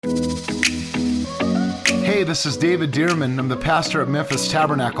Hey, this is David Dirmann. I'm the pastor at Memphis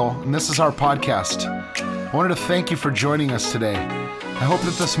Tabernacle, and this is our podcast. I wanted to thank you for joining us today. I hope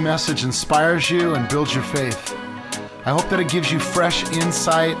that this message inspires you and builds your faith. I hope that it gives you fresh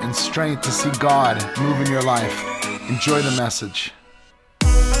insight and strength to see God move in your life. Enjoy the message.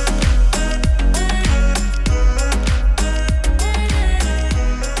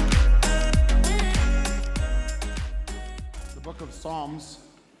 The book of Psalms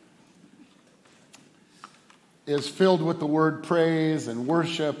is filled with the word praise and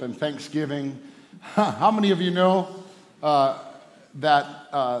worship and thanksgiving. How many of you know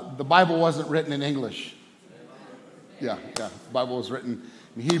that the Bible wasn't written in English? Yeah. The Bible was written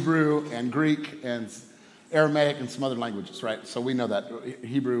in Hebrew and Greek and Aramaic and some other languages, right? So we know that,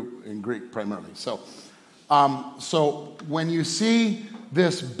 Hebrew and Greek primarily. So when you see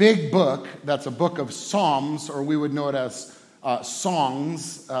this big book, that's a book of Psalms, or we would know it as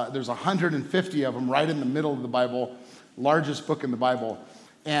songs. There's 150 of them right in the middle of the Bible, largest book in the Bible.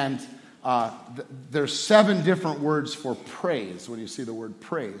 And there's 7 different words for praise when you see the word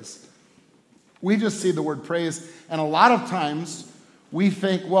praise. We just see the word praise, and a lot of times we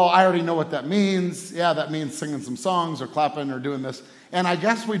think, well, I already know what that means. Yeah, that means singing some songs or clapping or doing this. And I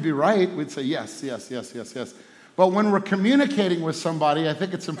guess we'd be right. We'd say yes. But when we're communicating with somebody, I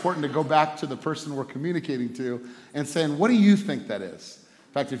think it's important to go back to the person we're communicating to and saying, what do you think that is?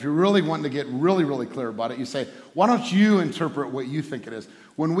 In fact, if you're really wanting to get really, really clear about it, you say, why don't you interpret what you think it is?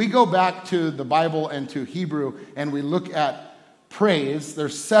 When we go back to the Bible and to Hebrew and we look at praise,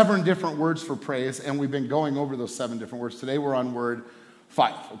 there's 7 different words for praise, and we've been going over those 7 different words. Today we're on word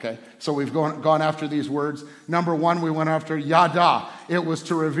 5, okay? So we've gone after these words. Number 1, we went after yada. It was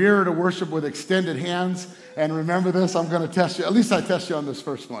to revere, to worship with extended hands. And remember this, I'm going to test you. At least I test you on this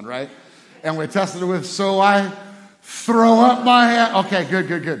first one, right? And we tested it with, so I throw up my hand. Okay,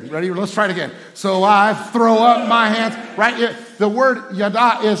 good. Ready? Let's try it again. So I throw up my hands. Right? The word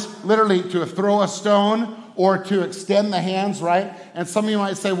yada is literally to throw a stone or to extend the hands, right? And some of you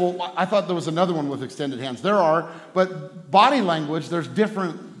might say, well, I thought there was another one with extended hands. There are, but body language, there's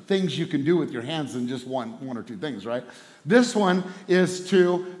different things you can do with your hands than just one or two things, right? This one is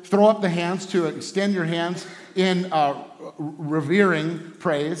to throw up the hands, to extend your hands in revering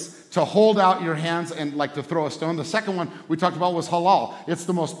praise, to hold out your hands and like to throw a stone. The second one we talked about was halal. It's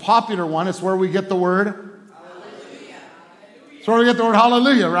the most popular one. It's where we get the word So we get the word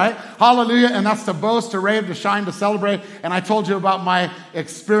hallelujah, right? Hallelujah, and that's to boast, to rave, to shine, to celebrate. And I told you about my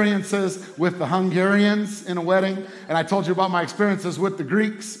experiences with the Hungarians in a wedding, and I told you about my experiences with the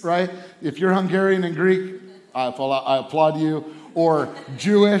Greeks, right? If you're Hungarian and Greek, I applaud you. Or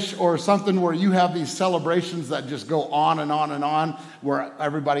Jewish or something where you have these celebrations that just go on and on and on, where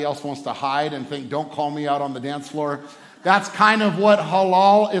everybody else wants to hide and think, don't call me out on the dance floor. That's kind of what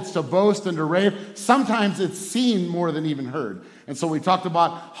halal, it's to boast and to rave. Sometimes it's seen more than even heard. And so we talked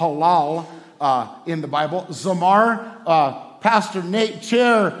about halal in the Bible. Zamar, Pastor Nate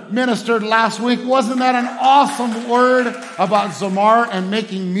Chair ministered last week. Wasn't that an awesome word about Zamar and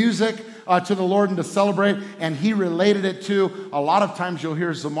making music to the Lord and to celebrate? And he related it to, a lot of times you'll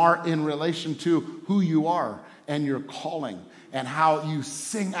hear Zamar in relation to who you are and your calling, and how you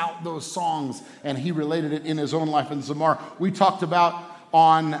sing out those songs, and he related it in his own life in Zamar. We talked about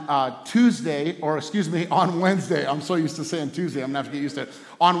on Wednesday, I'm so used to saying Tuesday, I'm going to have to get used to it,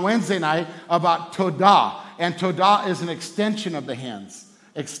 on Wednesday night about Todah, and Todah is an extension of the hands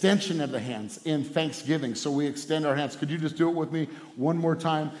in thanksgiving. So we extend our hands. Could you just do it with me one more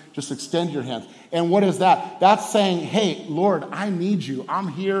time? Just extend your hands. And what is that? That's saying, hey, Lord, I need you. I'm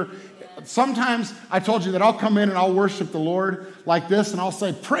here. Sometimes I told you that I'll come in and I'll worship the Lord like this, and I'll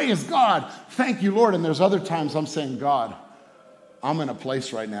say, praise God, thank you, Lord. And there's other times I'm saying, God, I'm in a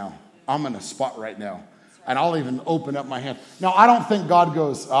place right now. I'm in a spot right now. And I'll even open up my hand. Now, I don't think God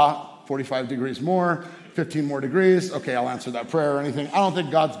goes, 45 degrees more, 15 more degrees. Okay, I'll answer that prayer or anything. I don't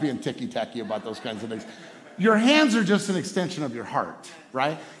think God's being ticky-tacky about those kinds of things. Your hands are just an extension of your heart,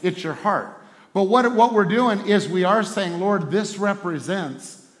 right? It's your heart. But what we're doing is we are saying, Lord, this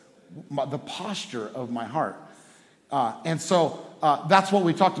represents the posture of my heart. And so that's what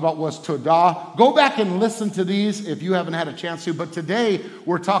we talked about was Todah. Go back and listen to these if you haven't had a chance to. But today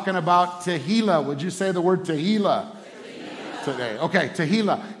we're talking about Tehillâh. Would you say the word Tehillâh? Today. Okay,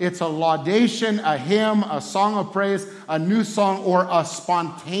 Tehillâh. It's a laudation, a hymn, a song of praise, a new song, or a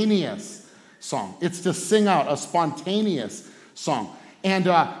spontaneous song. It's to sing out, a spontaneous song. And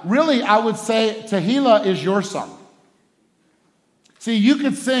really, I would say Tehillâh is your song. See, you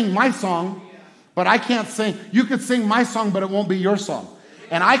could sing my song, but I can't sing. You could sing my song, but it won't be your song.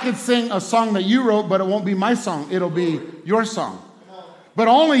 And I could sing a song that you wrote, but it won't be my song. It'll be your song. But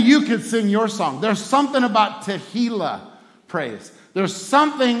only you could sing your song. There's something about Tehillâh praise. There's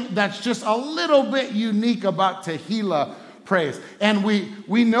something that's just a little bit unique about Tehillâh praise. And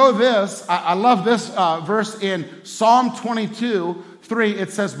we know this. I love this verse in Psalm 22:3.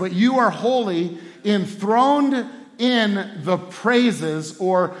 It says, "But you are holy, enthroned in the praises,"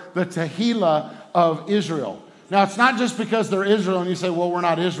 or the Tehillâh of Israel. Now, it's not just because they're Israel and you say, well, we're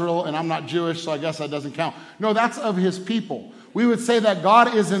not Israel and I'm not Jewish, so I guess that doesn't count. No, that's of his people. We would say that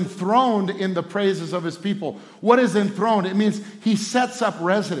God is enthroned in the praises of his people. What is enthroned? It means he sets up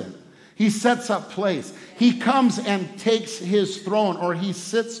residence. He sets up place. He comes and takes his throne, or he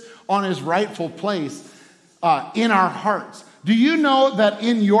sits on his rightful place in our hearts. Do you know that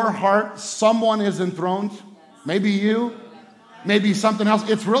in your heart someone is enthroned? Maybe you, maybe something else.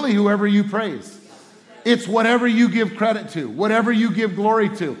 It's really whoever you praise. It's whatever you give credit to, whatever you give glory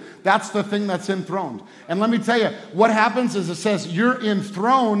to. That's the thing that's enthroned. And let me tell you, what happens is it says you're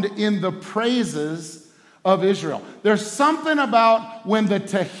enthroned in the praises of Israel. There's something about when the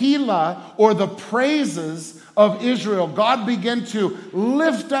Tehillâh, or the praises of Israel, God began to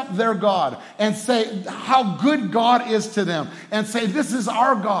lift up their God and say how good God is to them, and say this is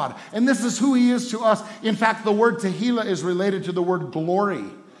our God and this is who he is to us. In fact, the word Tehillâh is related to the word glory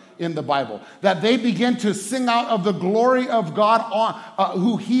in the Bible, that they begin to sing out of the glory of God,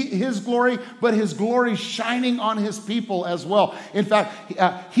 on his glory, but his glory shining on his people as well. In fact,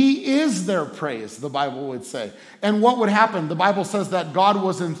 he is their praise, the Bible would say. And what would happen? The Bible says that God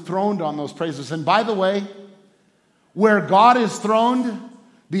was enthroned on those praises. And by the way, where God is throned,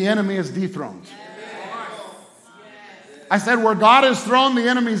 the enemy is dethroned. I said, where God is throned, the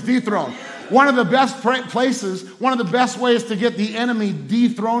enemy is dethroned. One of the best places, one of the best ways to get the enemy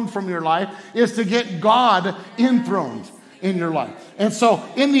dethroned from your life is to get God enthroned in your life. And so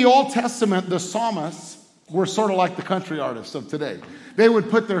in the Old Testament, the psalmists were sort of like the country artists of today. They would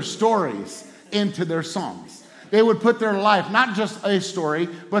put their stories into their songs. They would put their life, not just a story,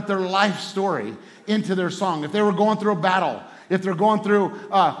 but their life story into their song. If they were going through a battle, if they're going through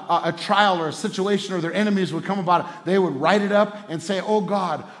a trial or a situation, or their enemies would come about it, they would write it up and say, oh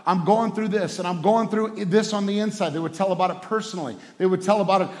God, I'm going through this and I'm going through this on the inside. They would tell about it personally. They would tell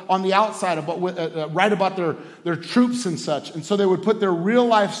about it on the outside, write about their troops and such. And so they would put their real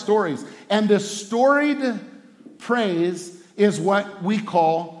life stories. And this storied praise is what we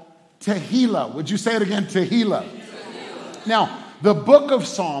call Tehillâh. Would you say it again? Tehillâh. Now, the book of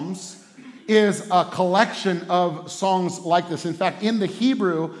Psalms is a collection of songs like this. In fact, in the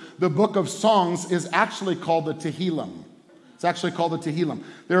Hebrew, the book of songs is actually called the Tehillâh. It's actually called the Tehillâh.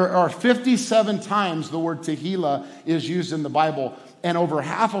 There are 57 times the word Tehillâh is used in the Bible, and over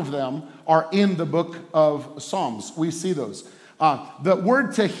half of them are in the book of Psalms. We see those. The word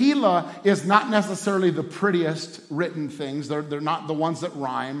Tehillâh is not necessarily the prettiest written things. They're not the ones that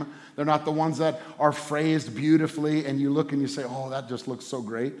rhyme. They're not the ones that are phrased beautifully, and you look and you say, oh, that just looks so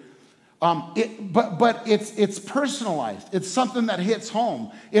great. But it's personalized. It's something that hits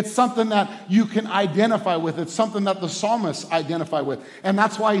home. It's something that you can identify with. It's something that the psalmists identify with. And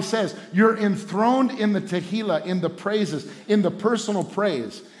that's why he says, you're enthroned in the Tehillâh, in the praises, in the personal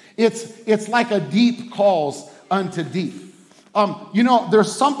praise. It's like a deep calls unto deep.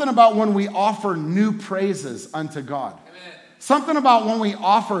 There's something about when we offer new praises unto God. Amen. Something about when we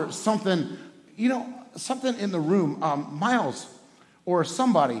offer something, something in the room, Miles or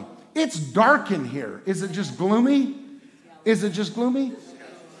somebody. It's dark in here. Is it just gloomy? Is it just gloomy?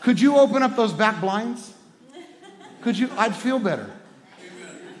 Could you open up those back blinds? Could you? I'd feel better.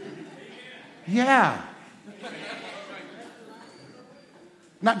 Yeah.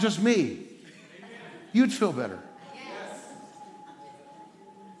 Not just me. You'd feel better.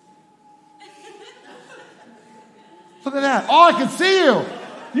 Look at that. Oh, I can see you.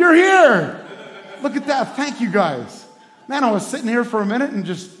 You're here. Look at that. Thank you, guys. Man, I was sitting here for a minute and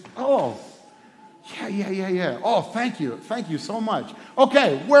just, oh, yeah. Oh, thank you. Thank you so much.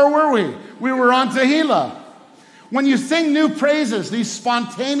 Okay, where were we? We were on Tehillâh. When you sing new praises, these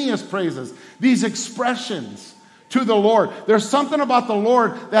spontaneous praises, these expressions to the Lord, there's something about the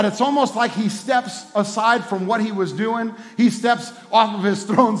Lord that it's almost like he steps aside from what he was doing. He steps off of his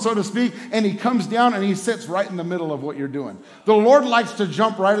throne, so to speak, and he comes down and he sits right in the middle of what you're doing. The Lord likes to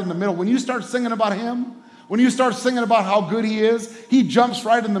jump right in the middle. When you start singing about him, when you start singing about how good he is, he jumps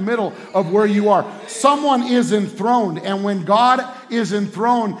right in the middle of where you are. Someone is enthroned, and when God is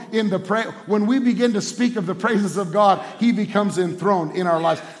enthroned when we begin to speak of the praises of God, he becomes enthroned in our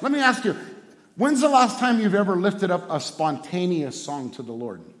lives. Let me ask you, when's the last time you've ever lifted up a spontaneous song to the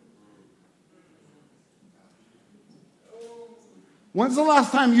Lord? When's the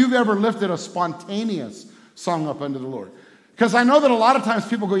last time you've ever lifted a spontaneous song up unto the Lord? Because I know that a lot of times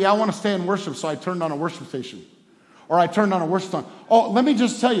people go, yeah, I want to stay in worship, so I turned on a worship station. Or I turned on a worship song. Oh, let me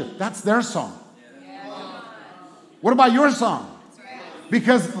just tell you, that's their song. What about your song?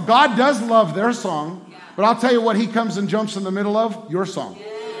 Because God does love their song, but I'll tell you what he comes and jumps in the middle of, your song.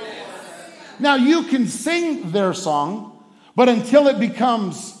 Now, you can sing their song, but until it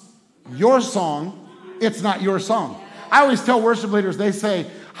becomes your song, it's not your song. I always tell worship leaders, they say,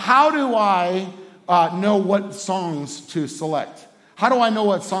 how do I know what songs to select? How do I know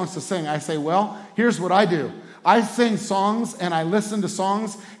what songs to sing? I say, well, here's what I do. I sing songs and I listen to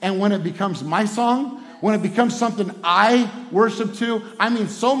songs, and when it becomes my song, when it becomes something I worship to, I mean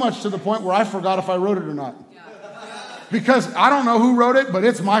so much to the point where I forgot if I wrote it or not. Because I don't know who wrote it, but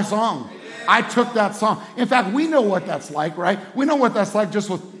it's my song. I took that song. In fact, we know what that's like, right? We know what that's like just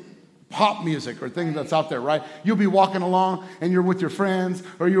with pop music or things that's out there, right? You'll be walking along and you're with your friends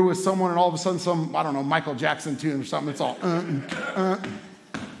or you're with someone and all of a sudden some, I don't know, Michael Jackson tune or something. It's all,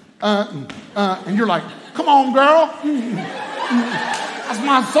 and you're like, come on, girl. That's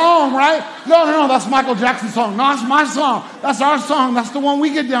my song, right? No, that's Michael Jackson's song. No, that's my song. That's our song. That's the one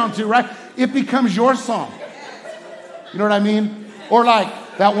we get down to, right? It becomes your song. You know what I mean? Or like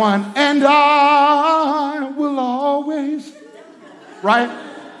that one, and I will always, right?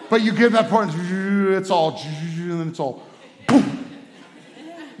 But you give that part, and it's all, boom.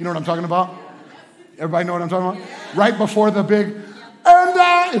 You know what I'm talking about? Everybody know what I'm talking about? Right before the big,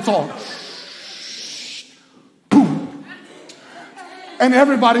 and it's all, boom. And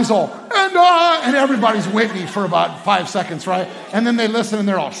everybody's all, and everybody's Whitney for about 5 seconds, right? And then they listen and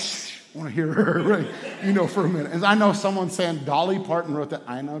they're all, I want to hear her, right? You know, for a minute. And I know someone's saying Dolly Parton wrote that.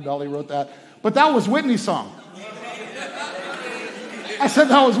 I know Dolly wrote that. But that was Whitney's song. I said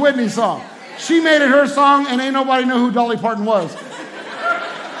that was Whitney's song. She made it her song, and ain't nobody knew who Dolly Parton was.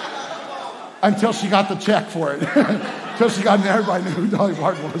 Until she got the check for it. Until she got, and everybody knew who Dolly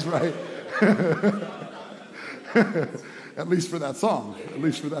Parton was, right? At least for that song. At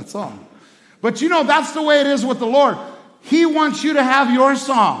least for that song. But you know, that's the way it is with the Lord. He wants you to have your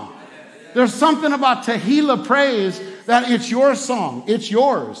song. There's something about Tehillâh praise that it's your song. It's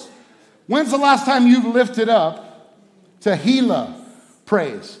yours. When's the last time you've lifted up Tehillâh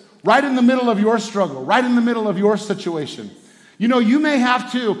praise? Right in the middle of your struggle. Right in the middle of your situation. You know, you may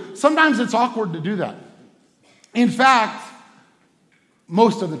have to. Sometimes it's awkward to do that. In fact,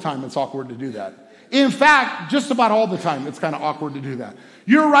 most of the time it's awkward to do that. In fact, just about all the time it's kind of awkward to do that.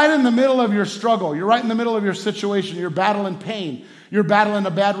 You're right in the middle of your struggle. You're right in the middle of your situation. You're battling pain. You're battling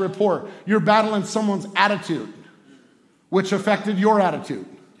a bad report. You're battling someone's attitude, which affected your attitude,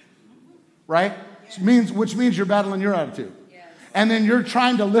 right? Which means you're battling your attitude. And then you're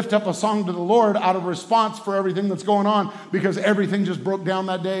trying to lift up a song to the Lord out of response for everything that's going on because everything just broke down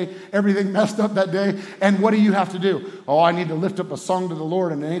that day. Everything messed up that day. And what do you have to do? Oh, I need to lift up a song to the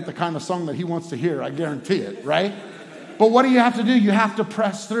Lord, and it ain't the kind of song that he wants to hear. I guarantee it, right? But what do you have to do? You have to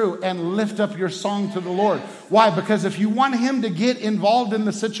press through and lift up your song to the Lord. Why? Because if you want him to get involved in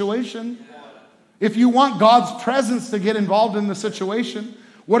the situation, if you want God's presence to get involved in the situation,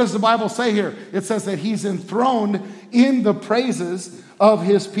 what does the Bible say here? It says that he's enthroned in the praises of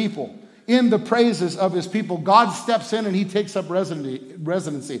his people. In the praises of his people. God steps in and he takes up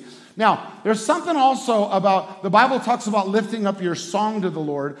residency. Now, there's something also about, the Bible talks about lifting up your song to the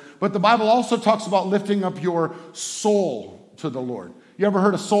Lord, but the Bible also talks about lifting up your soul to the Lord. You ever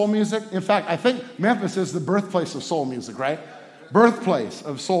heard of soul music? In fact, I think Memphis is the birthplace of soul music, right? Birthplace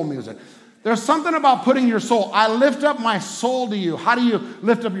of soul music. There's something about putting your soul. I lift up my soul to you. How do you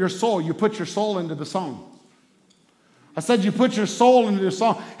lift up your soul? You put your soul into the song. I said you put your soul into a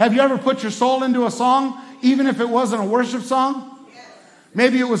song. Have you ever put your soul into a song, even if it wasn't a worship song?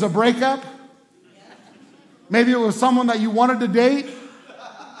 Maybe it was a breakup. Maybe it was someone that you wanted to date.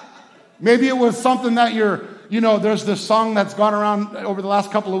 Maybe it was something that there's this song that's gone around over the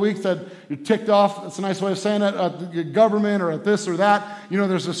last couple of weeks that you're ticked off. That's a nice way of saying it. At the government or at this or that. You know,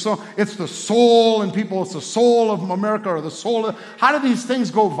 there's this song. It's the soul and people. It's the soul of America or the soul of. How do these things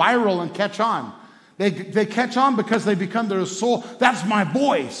go viral and catch on? They catch on because they become their soul. That's my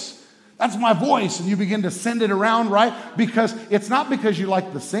voice. That's my voice. And you begin to send it around, right? Because it's not because you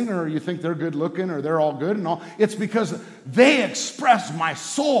like the singer or you think they're good looking or they're all good and all. It's because they express my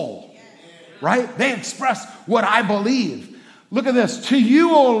soul, right? They express what I believe. Look at this. To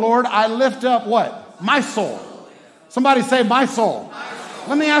you, O Lord, I lift up what? My soul. Somebody say my soul.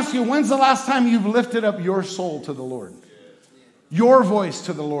 Let me ask you, when's the last time you've lifted up your soul to the Lord? Your voice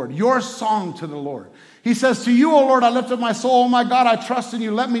to the Lord, your song to the Lord. He says, to you, O Lord, I lift up my soul. Oh my God, I trust in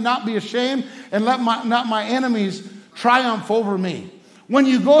you. Let me not be ashamed and let not my enemies triumph over me. When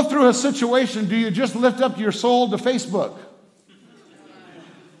you go through a situation, do you just lift up your soul to Facebook?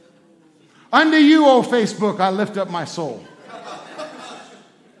 Unto you, O Facebook, I lift up my soul.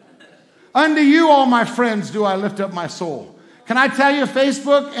 Unto you, all my friends, do I lift up my soul. Can I tell you,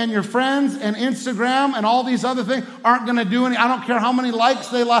 Facebook and your friends and Instagram and all these other things aren't going to do any. I don't care how many likes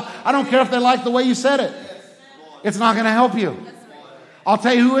they like. I don't care if they like the way you said it. It's not going to help you. I'll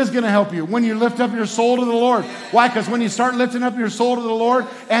tell you who is going to help you. When you lift up your soul to the Lord. Why? Because when you start lifting up your soul to the Lord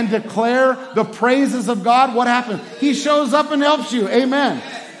and declare the praises of God, what happens? He shows up and helps you. Amen.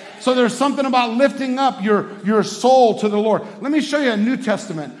 So there's something about lifting up your soul to the Lord. Let me show you a New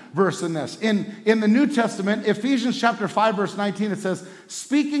Testament verse in this. In the New Testament, Ephesians chapter 5, verse 19, it says,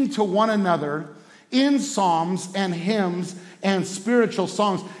 speaking to one another in psalms and hymns and spiritual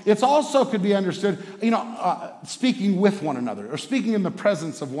songs. It also could be understood, speaking with one another or speaking in the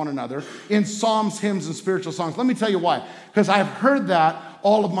presence of one another in psalms, hymns, and spiritual songs. Let me tell you why. Because I've heard that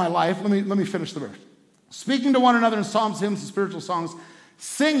all of my life. Let me finish the verse. Speaking to one another in psalms, hymns, and spiritual songs,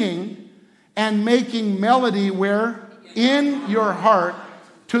 singing and making melody where? In your heart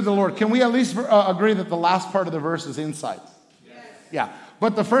to the Lord. Can we at least agree that the last part of the verse is insight? Yes. Yeah.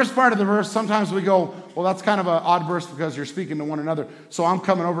 But the first part of the verse, sometimes we go, well, that's kind of an odd verse because you're speaking to one another. So I'm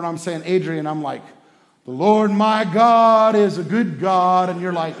coming over and I'm saying, Adrian, I'm like, the Lord my God is a good God. And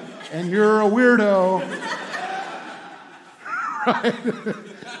you're like, and you're a weirdo. Right?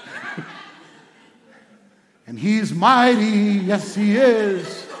 And he's mighty, yes he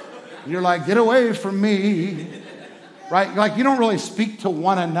is. And you're like, get away from me. Right? Like you don't really speak to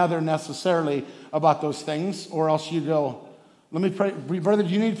one another necessarily about those things, or else you go, let me pray. Brother, do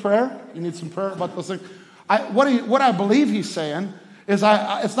you need prayer? You need some prayer about those things? What I believe he's saying is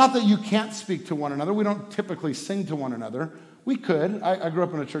it's not that you can't speak to one another. We don't typically sing to one another. We could. I grew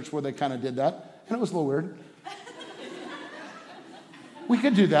up in a church where they kind of did that, and it was a little weird. We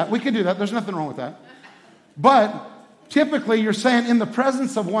could do that. There's nothing wrong with that. But typically you're saying in the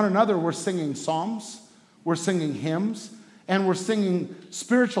presence of one another, we're singing psalms, we're singing hymns, and we're singing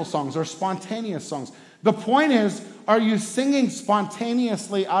spiritual songs or spontaneous songs. The point is, are you singing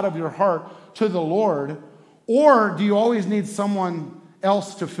spontaneously out of your heart to the Lord, or do you always need someone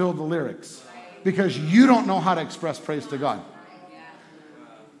else to fill the lyrics? Because you don't know how to express praise to God.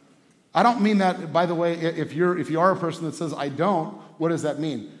 I don't mean that, by the way, if you are a person that says, I don't, what does that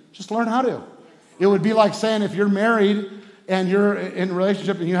mean? Just learn how to. It would be like saying if you're married and you're in a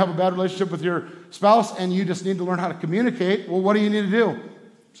relationship and you have a bad relationship with your spouse and you just need to learn how to communicate, well, what do you need to do?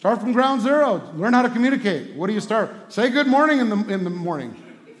 Start from ground zero. Learn how to communicate. What do you start? Say good morning in the morning,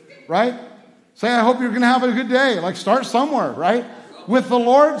 right? Say, I hope you're going to have a good day. Like start somewhere, right? With the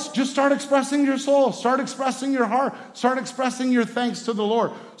Lord, just start expressing your soul. Start expressing your heart. Start expressing your thanks to the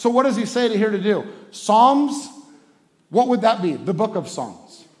Lord. So what does he say here to do? Psalms, what would that be? The book of songs.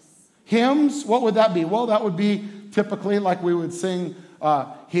 Hymns, what would that be? Well, that would be typically like we would sing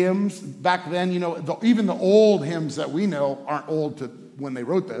hymns back then. Even the old hymns that we know aren't old to when they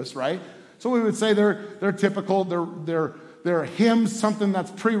wrote this, right? So we would say they're typical. They're hymns, something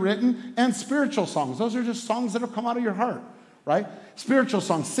that's pre-written, and spiritual songs. Those are just songs that have come out of your heart, right? Spiritual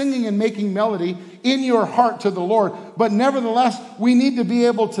songs, singing and making melody in your heart to the Lord. But nevertheless, we need to be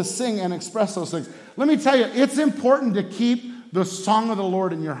able to sing and express those things. Let me tell you, it's important to keep the song of the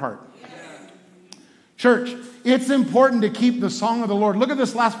Lord in your heart. Church, it's important to keep the song of the Lord. Look at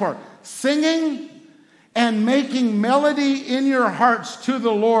this last part. Singing and making melody in your hearts to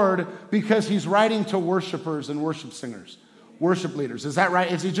the Lord, because he's writing to worshipers and worship singers, worship leaders. Is that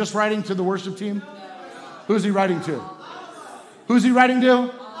right? Is he just writing to the worship team? Who's he writing to? Who's he writing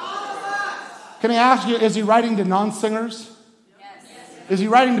to? Can I ask you, is he writing to non-singers? Is he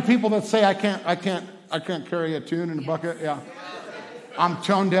writing to people that say, I can't carry a tune in a bucket? Yeah. I'm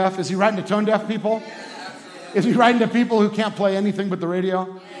tone deaf. Is he writing to tone deaf people? Is he writing to people who can't play anything but the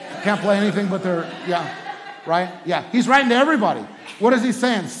radio? Can't play anything but right? Yeah. He's writing to everybody. What is he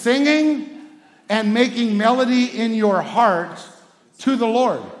saying? Singing and making melody in your heart to the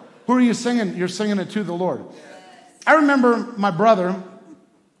Lord. Who are you singing? You're singing it to the Lord. I remember my brother,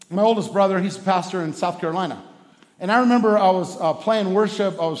 my oldest brother, he's a pastor in South Carolina. And I remember I was playing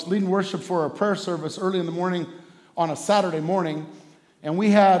worship. I was leading worship for a prayer service early in the morning on a Saturday morning. And we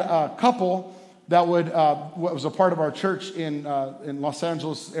had a couple that was a part of our church in Los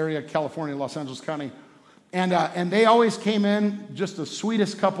Angeles area, California, Los Angeles County. And they always came in, just the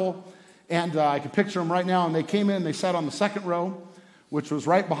sweetest couple. And I can picture them right now. And they came in, they sat on the second row, which was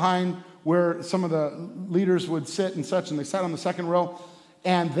right behind where some of the leaders would sit and such. And they sat on the second row.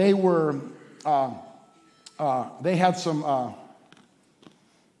 And they were, they had some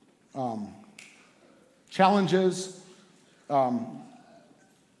challenges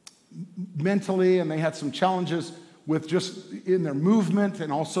mentally, and they had some challenges with just in their movement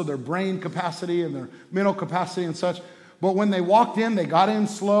and also their brain capacity and their mental capacity and such. But when they walked in, they got in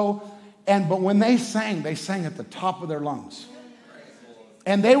slow. But when they sang at the top of their lungs.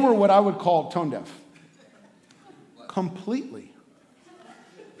 And they were what I would call tone deaf. Completely.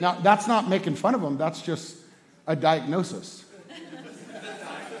 Now, that's not making fun of them. That's just a diagnosis.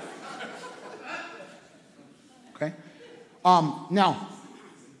 Okay?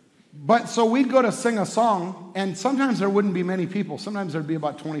 So we'd go to sing a song, and sometimes there wouldn't be many people. Sometimes there'd be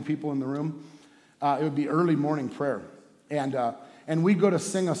about 20 people in the room. It would be early morning prayer. And we'd go to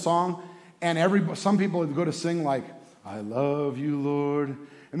sing a song, and some people would go to sing like, I love you, Lord.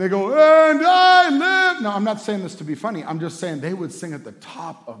 And they go, and I live. No, I'm not saying this to be funny. I'm just saying they would sing at the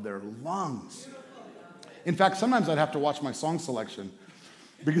top of their lungs. In fact, sometimes I'd have to watch my song selection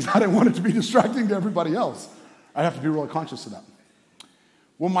because I didn't want it to be distracting to everybody else. I'd have to be really conscious of that.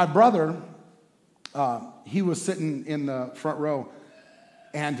 Well, my brother, he was sitting in the front row,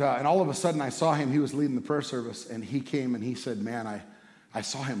 and all of a sudden I saw him. He was leading the prayer service, and he came and he said, man, I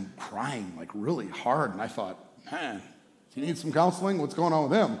saw him crying like really hard, and I thought, man, he needs some counseling? What's going on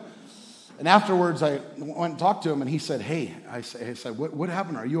with him? And afterwards, I went and talked to him, and he said, hey, I said, what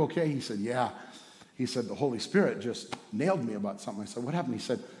happened? Are you okay? He said, yeah. He said, the Holy Spirit just nailed me about something. I said, what happened? He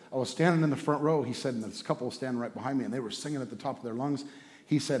said, I was standing in the front row. He said, and this couple was standing right behind me, and they were singing at the top of their lungs.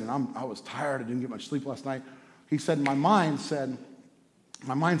 He said, and I was tired. I didn't get much sleep last night. He said, my mind's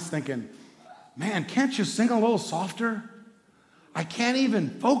thinking, man, can't you sing a little softer? I can't even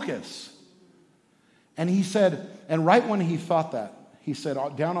focus. And he said, and right when he thought that, he said,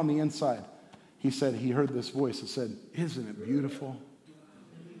 down on the inside, he said he heard this voice that said, isn't it beautiful?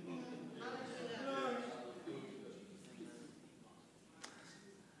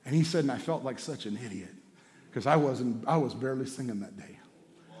 And he said, and I felt like such an idiot because I was barely singing that day.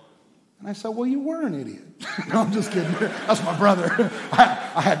 And I said, well, you were an idiot. No, I'm just kidding. That's my brother.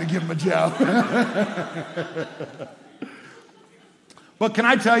 I had to give him a jab. But can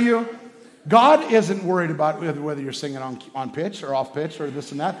I tell you, God isn't worried about whether you're singing on pitch or off pitch or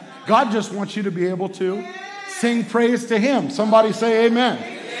this and that. God just wants you to be able to sing praise to him. Somebody say amen.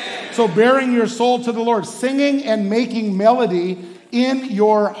 Amen. So bearing your soul to the Lord, singing and making melody in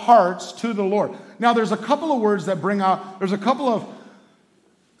your hearts to the Lord. Now, there's a couple of words that there's a couple of,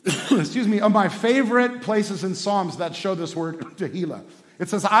 of my favorite places in Psalms that show this word, Tehillâh. It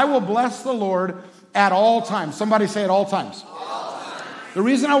says, I will bless the Lord at all times. Somebody say at all times. The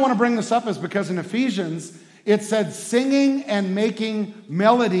reason I want to bring this up is because in Ephesians, it said singing and making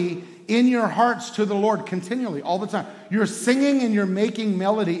melody in your hearts to the Lord continually, all the time. You're singing and you're making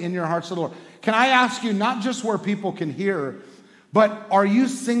melody in your hearts to the Lord. Can I ask you, not just where people can hear, but are you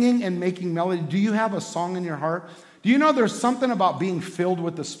singing and making melody? Do you have a song in your heart? Do you know there's something about being filled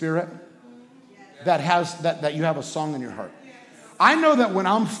with the Spirit that you have a song in your heart? I know that when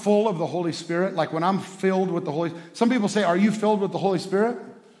I'm full of the Holy Spirit, like when I'm filled with the Holy Spirit, some people say, are you filled with the Holy Spirit?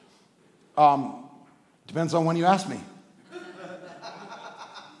 Depends on when you ask me.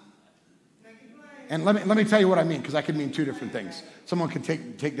 And let me tell you what I mean, because I could mean two different things. Someone could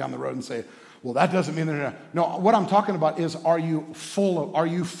take down the road and say, well, that doesn't mean they're not. No, what I'm talking about is, are you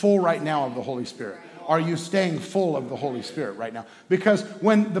full right now of the Holy Spirit? Are you staying full of the Holy Spirit right now? Because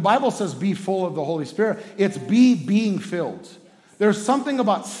when the Bible says be full of the Holy Spirit, it's being filled. There's something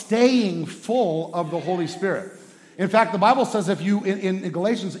about staying full of the Holy Spirit. In fact, the Bible says in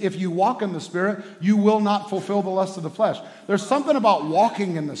Galatians, if you walk in the Spirit, you will not fulfill the lust of the flesh. There's something about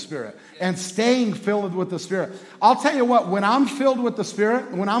walking in the Spirit and staying filled with the Spirit. I'll tell you what, when I'm filled with the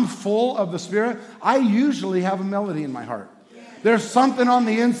Spirit, when I'm full of the Spirit, I usually have a melody in my heart. There's something on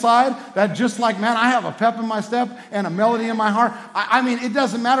the inside that just like, man, I have a pep in my step and a melody in my heart. I mean, it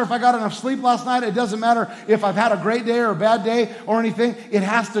doesn't matter if I got enough sleep last night. It doesn't matter if I've had a great day or a bad day or anything. It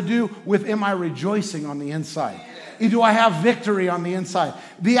has to do with, am I rejoicing on the inside? Do I have victory on the inside?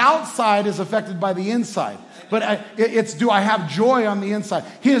 The outside is affected by the inside. But do I have joy on the inside?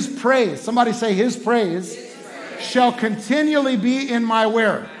 His praise. Somebody say his praise shall continually be in my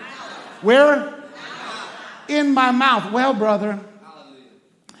where? Where? In my mouth. Well, brother,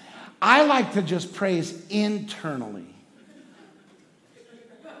 I like to just praise internally.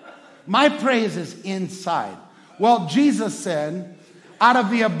 My praise is inside. Well, Jesus said, out of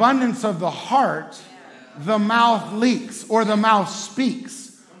the abundance of the heart, the mouth leaks, or the mouth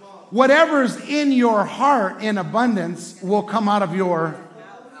speaks. Whatever's in your heart in abundance will come out of your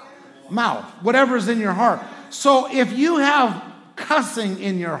mouth. Whatever's in your heart. So if you have cussing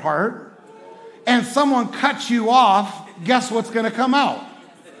in your heart and someone cuts you off, guess what's going to come out?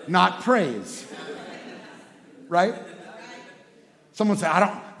 Not praise. Right? Someone say,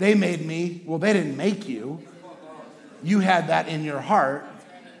 they made me. Well, they didn't make you. You had that in your heart,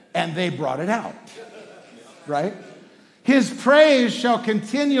 and they brought it out, right? His praise shall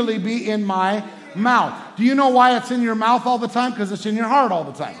continually be in my mouth. Do you know why it's in your mouth all the time? Because it's in your heart all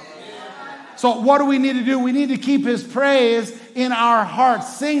the time. So what do we need to do? We need to keep his praise in our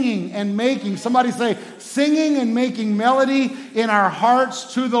hearts, singing and making. Somebody say, singing and making melody in our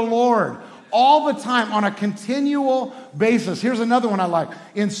hearts to the Lord. All the time, on a continual basis. Here's another one I like.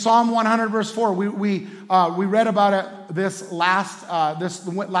 In Psalm 100, verse 4, we read about it this last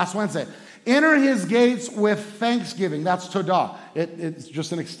Wednesday. Enter his gates with thanksgiving. That's Todah. It's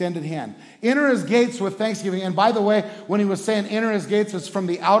just an extended hand. Enter his gates with thanksgiving. And by the way, when he was saying enter his gates, it's from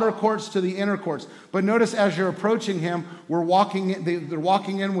the outer courts to the inner courts. But notice as you're approaching him, they're walking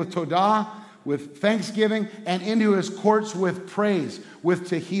in with Todah, with thanksgiving, and into his courts with praise, with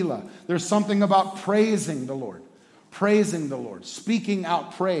Tehillâh. There's something about praising the Lord, speaking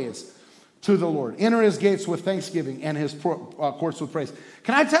out praise to the Lord. Enter his gates with thanksgiving and his courts with praise.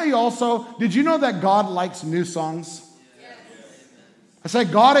 Can I tell you also, did you know that God likes new songs? Yes. I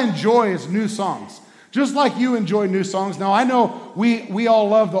said God enjoys new songs, just like you enjoy new songs. Now, I know we all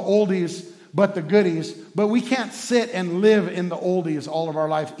love the oldies, but the goodies, but we can't sit and live in the oldies all of our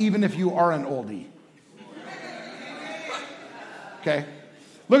life, even if you are an oldie. Okay?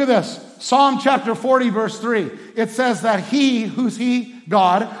 Look at this. Psalm chapter 40, verse 3. It says that he, who's he?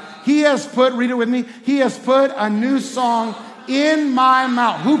 God. He has put, read it with me, he has put a new song in my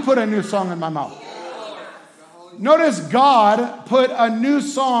mouth. Who put a new song in my mouth? Notice God put a new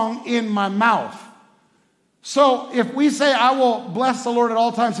song in my mouth. So if we say, I will bless the Lord at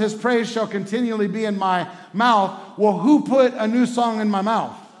all times, his praise shall continually be in my mouth. Well, who put a new song in my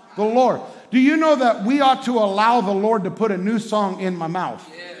mouth? The Lord. Do you know that we ought to allow the Lord to put a new song in my mouth?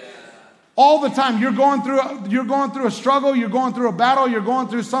 All the time. You're going through a struggle, you're going through a battle, you're going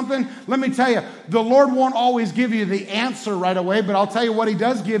through something. Let me tell you, the Lord won't always give you the answer right away, but I'll tell you what he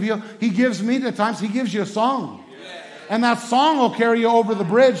does give you. He gives me at times, he gives you a song. And that song will carry you over the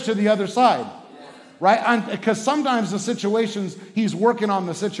bridge to the other side. Right? Because sometimes the situations, he's working on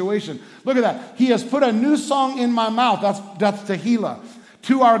the situation. Look at that. He has put a new song in my mouth. That's Tehillâh.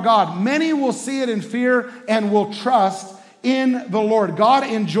 To our God. Many will see it in fear and will trust in the Lord. God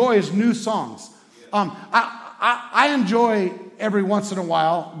enjoys new songs. I enjoy every once in a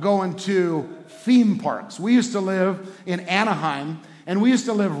while going to theme parks. We used to live in Anaheim, and we used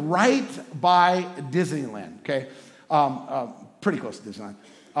to live right by Disneyland. Okay, pretty close to Disneyland.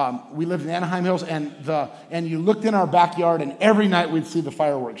 We lived in Anaheim Hills, and you looked in our backyard, and every night we'd see the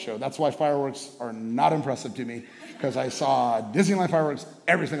fireworks show. That's why fireworks are not impressive to me, because I saw Disneyland fireworks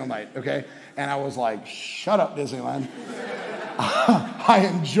every single night, okay? And I was like, shut up, Disneyland. I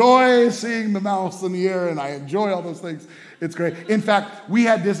enjoy seeing the mouse in the air, and I enjoy all those things. It's great. In fact, we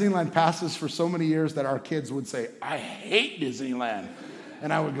had Disneyland passes for so many years that our kids would say, I hate Disneyland.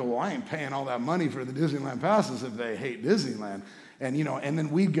 And I would go, well, I ain't paying all that money for the Disneyland passes if they hate Disneyland. And, and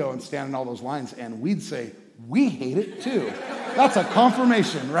then we'd go and stand in all those lines, and we'd say, we hate it too. That's a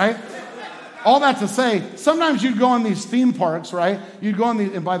confirmation, right? All that to say, sometimes you'd go on these theme parks, right? You'd go on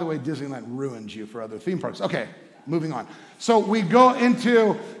these, and by the way, Disneyland ruins you for other theme parks. Okay, moving on. So we'd go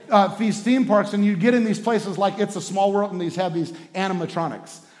into these theme parks, and you'd get in these places like It's a Small World, and these have these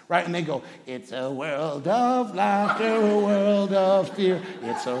animatronics, right? And they go, it's a world of laughter, a world of fear.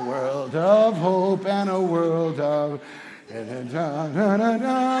 It's a world of hope and a world of... And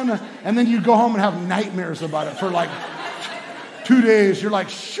then you go home and have nightmares about it for like 2 days. You're like,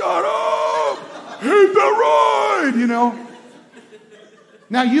 shut up! Hate the ride!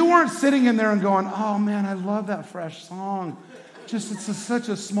 Now, you weren't sitting in there and going, oh, man, I love that fresh song. It's such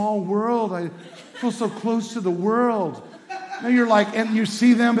a small world. I feel so close to the world. Now you're like, and you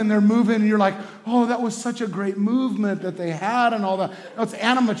see them and they're moving, and you're like, oh, that was such a great movement that they had and all that. No, it's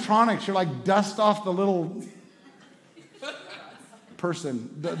animatronics. You're like, dust off the little... person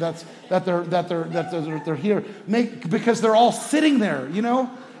that they're here because they're all sitting there,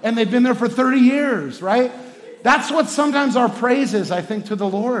 and they've been there for 30 years, right? That's what sometimes our praise is, I think, to the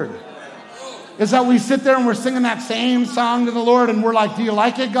Lord, is that we sit there and we're singing that same song to the Lord, and we're like, do you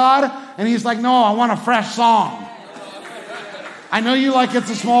like it, God? And he's like, no, I want a fresh song. I know you like It's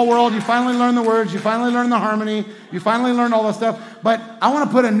a Small World. You finally learn the words. You finally learn the harmony. You finally learn all that stuff. But I want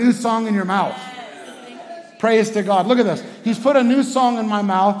to put a new song in your mouth. Praise to God. Look at this. He's put a new song in my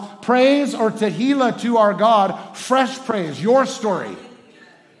mouth. Praise or Tehillâh to our God. Fresh praise. Your story.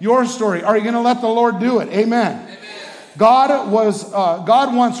 Your story. Are you going to let the Lord do it? Amen. Amen.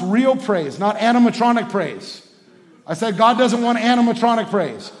 God wants real praise, not animatronic praise. I said God doesn't want animatronic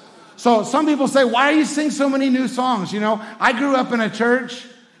praise. So some people say, why do you sing so many new songs? I grew up in a church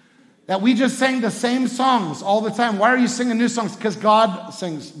that we just sang the same songs all the time. Why are you singing new songs? Because God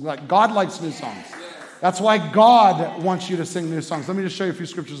sings, like God likes new songs. That's why God wants you to sing new songs. Let me just show you a few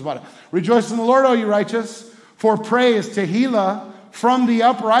scriptures about it. Rejoice in the Lord, O you righteous, for praise, Tehillâh, from the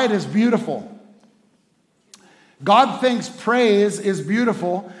upright is beautiful. God thinks praise is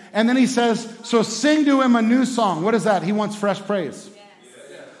beautiful. And then he says, so sing to him a new song. What is that? He wants fresh praise.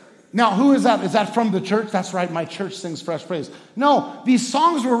 Now, who is that? Is that from the church? That's right, my church sings fresh praise. No, these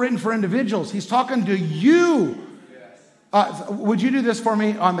songs were written for individuals. He's talking to you. Would you do this for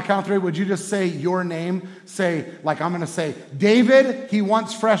me on the count of three? Would you just say your name? Say, like I'm going to say, David, he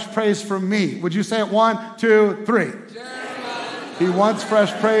wants fresh praise from me. Would you say it? 1, 2, 3. Dirmann. He wants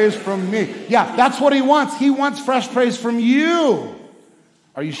fresh praise from me. Yeah, that's what he wants. He wants fresh praise from you.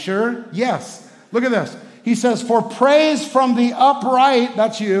 Are you sure? Yes. Look at this. He says, for praise from the upright,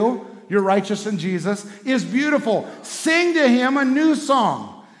 that's you, you're righteous in Jesus, is beautiful. Sing to him a new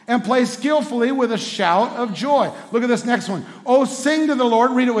song and play skillfully with a shout of joy. Look at this next one. Oh, sing to the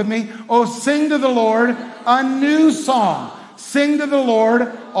Lord. Read it with me. Oh, sing to the Lord a new song. Sing to the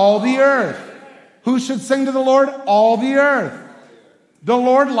Lord, all the earth. Who should sing to the Lord? All the earth. The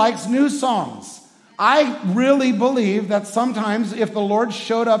Lord likes new songs. I really believe that sometimes if the Lord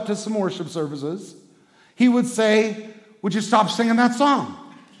showed up to some worship services, he would say, would you stop singing that song?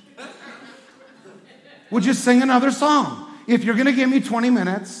 Would you sing another song? If you're going to give me 20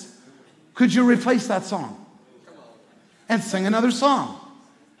 minutes, could you replace that song? And sing another song.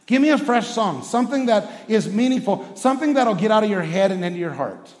 Give me a fresh song, something that is meaningful, something that'll get out of your head and into your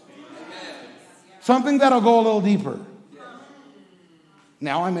heart. Something that'll go a little deeper.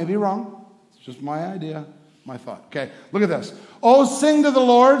 Now, I may be wrong. It's just my idea, my thought. Okay, look at this. Oh, sing to the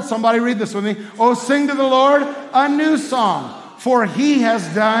Lord. Somebody read this with me. Oh, sing to the Lord a new song, for he has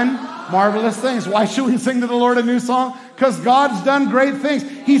done marvelous things. Why should we sing to the Lord a new song? Because God's done great things.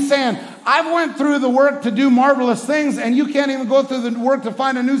 He's saying, I went through the work to do marvelous things, and you can't even go through the work to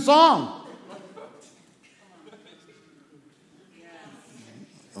find a new song.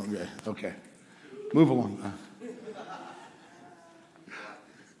 Okay. Move along.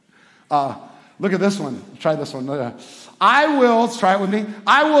 Look at this one. Try this one. Let's try it with me.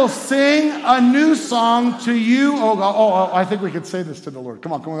 I will sing a new song to you. I think we could say this to the Lord.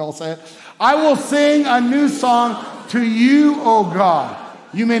 Come on, can we all say it? I will sing a new song to you, O God.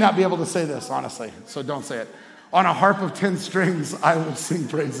 You may not be able to say this, honestly, so don't say it. On a harp of 10 strings, I will sing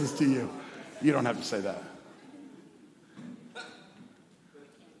praises to you. You don't have to say that.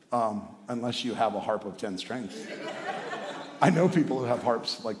 Unless you have a harp of 10 strings. I know people who have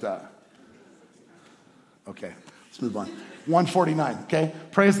harps like that. Okay, let's move on. 149, okay?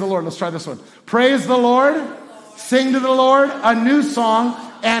 Praise the Lord. Let's try this one. Praise the Lord. Sing to the Lord a new song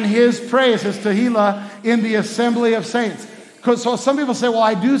and his praise, his Tehillâh, in the assembly of saints. So some people say, well,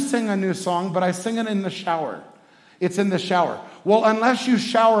 I do sing a new song, but I sing it in the shower. It's in the shower. Well, unless you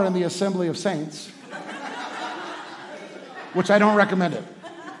shower in the assembly of saints, which I don't recommend it.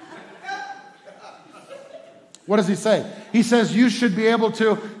 What does he say? He says you should be able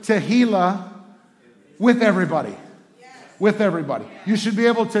to Tehillâh with everybody. With everybody. You should be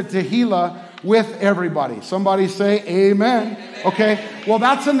able to Tehillâh with everybody. Somebody say amen. Okay. Well,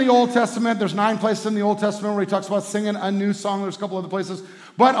 that's in the Old Testament. There's 9 places in the Old Testament where he talks about singing a new song. There's a couple other places.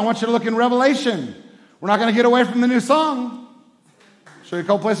 But I want you to look in Revelation. We're not going to get away from the new song. I'll show you a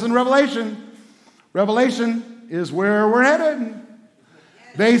couple places in Revelation. Revelation is where we're headed.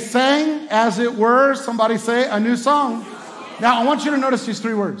 They sang, as it were, somebody say, a new song. Now, I want you to notice these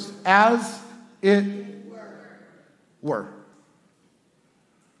 3 words. As it were.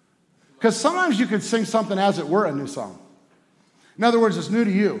 Because sometimes you could sing something as it were a new song. In other words, it's new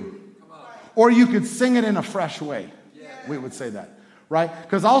to you. Or you could sing it in a fresh way. We would say that, right?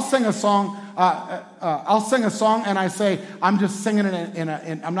 Because I'll sing a song. And I say I'm just singing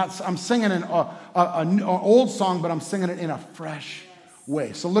it I'm singing an old song, but I'm singing it in a fresh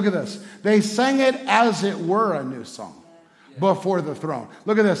way. So look at this. They sang it as it were a new song before the throne.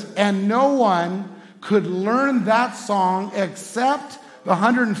 Look at this. And no one could learn that song except the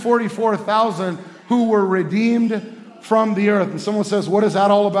 144,000 who were redeemed from the earth. And someone says, what is that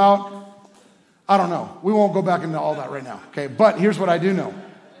all about? I don't know. We won't go back into all that right now. Okay, but here's what I do know.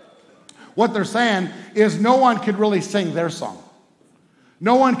 What they're saying is no one could really sing their song.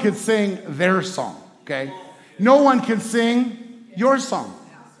 No one could sing their song, okay? No one can sing your song.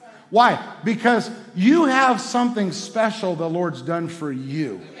 Why? Because you have something special the Lord's done for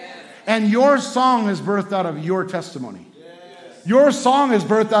you. And your song is birthed out of your testimony. Your song is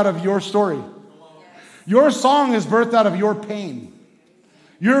birthed out of your story. Your song is birthed out of your pain.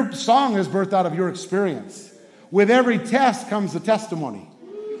 Your song is birthed out of your experience. With every test comes a testimony.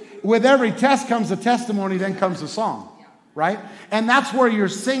 with every test comes a testimony, then comes a song, right? And that's where you're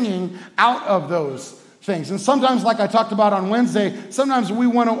singing out of those things. And sometimes, like I talked about on Wednesday, sometimes we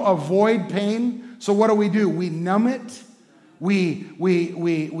want to avoid pain. So what do? We numb it. We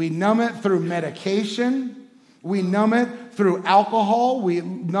numb it through medication. We numb it through alcohol. We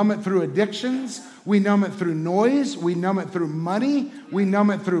numb it through addictions. We numb it through noise. We numb it through money. We numb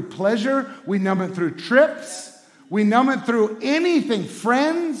it through pleasure. We numb it through trips. We numb it through anything,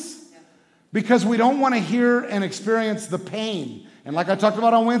 friends, because we don't want to hear and experience the pain. And like I talked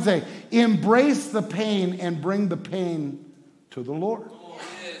about on Wednesday, embrace the pain and bring the pain to the Lord.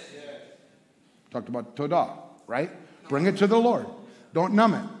 Talked about Todah, right? Bring it to the Lord. Don't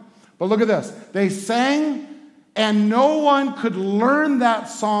numb it. But look at this. They sang, and no one could learn that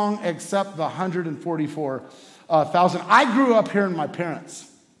song except the 144,000. I grew up hearing my parents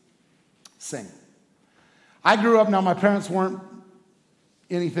sing. I grew up, now my parents weren't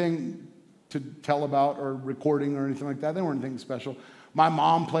anything to tell about or recording or anything like that. They weren't anything special. My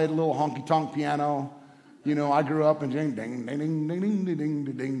mom played a little honky-tonk piano. You know, I grew up and ding, ding, ding, ding, ding, ding, ding,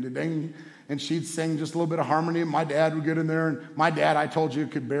 ding, ding, ding. And she'd sing just a little bit of harmony. And my dad would get in there. And my dad, I told you,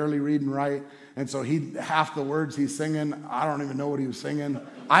 could barely read and write. And so half the words he's singing, I don't even know what he was singing.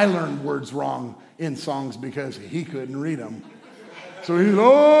 I learned words wrong in songs because he couldn't read them. So he's,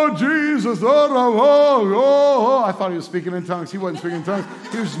 oh, Jesus, oh, oh, oh, oh. I thought he was speaking in tongues. He wasn't speaking in tongues.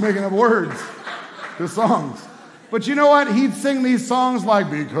 He was just making up words to songs. But you know what? He'd sing these songs like,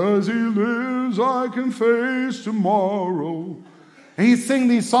 because he lives, I can face tomorrow. And he'd sing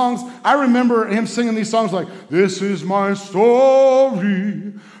these songs. I remember him singing these songs like, this is my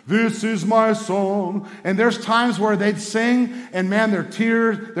story, this is my song. And there's times where they'd sing, and man,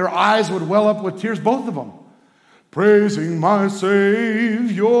 their eyes would well up with tears, both of them. Praising my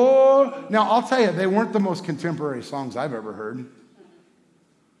Savior. Now, I'll tell you, they weren't the most contemporary songs I've ever heard.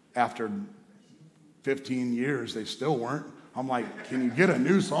 After 15 years, they still weren't. I'm like, can you get a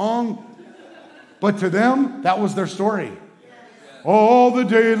new song? But to them, that was their story. All the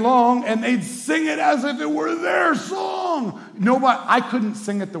day long, and they'd sing it as if it were their song. I couldn't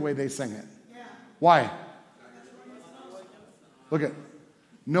sing it the way they sing it. Why? Look at,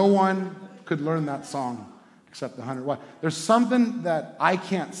 no one could learn that song except the 100. Why? There's something that I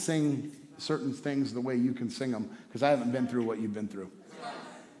can't sing certain things the way you can sing them because I haven't been through what you've been through.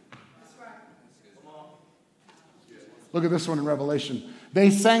 Look at this one in Revelation. They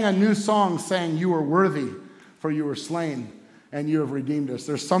sang a new song saying, you are worthy, for you were slain, and you have redeemed us.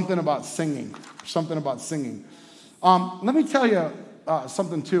 There's something about singing. Let me tell you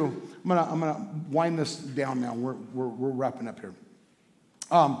something too. I'm gonna wind this down now. We're wrapping up here.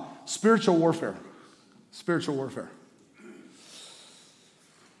 Spiritual warfare. Spiritual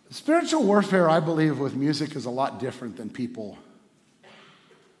warfare, I believe, with music is a lot different than people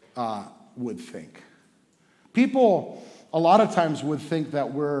would think. People, a lot of times, would think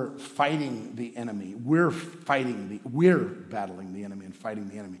that we're fighting the enemy. We're battling the enemy and fighting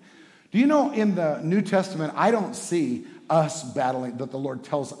the enemy. Do you know in the New Testament, I don't see us battling, that the Lord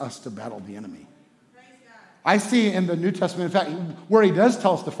tells us to battle the enemy. I see in the New Testament, in fact, where he does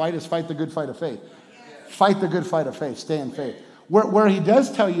tell us to fight is fight the good fight of faith. Fight the good fight of faith. Stay in faith. Where he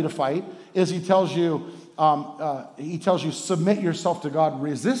does tell you to fight is he tells you submit yourself to God,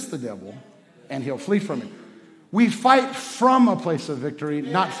 resist the devil, and he'll flee from you. We fight from a place of victory,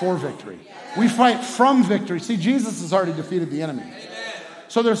 not for victory. We fight from victory. See, Jesus has already defeated the enemy.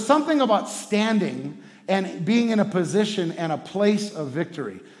 So there's something about standing and being in a position and a place of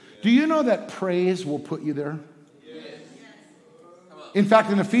victory. Do you know that praise will put you there? In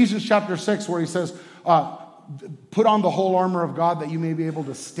fact, in Ephesians chapter 6, where he says, put on the whole armor of God that you may be able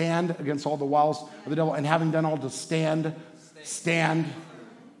to stand against all the wiles of the devil, and having done all to stand.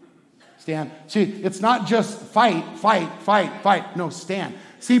 See, it's not just fight. No, stand.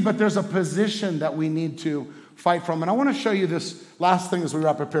 See, but there's a position that we need to fight from. And I want to show you this last thing as we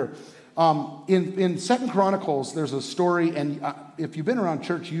wrap up here. In 2 Chronicles, there's a story, and if you've been around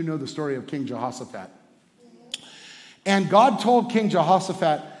church, you know the story of King Jehoshaphat. And God told King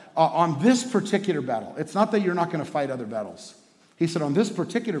Jehoshaphat on this particular battle, it's not that you're not going to fight other battles. He said, on this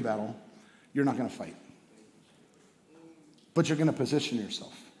particular battle, you're not going to fight. But you're going to position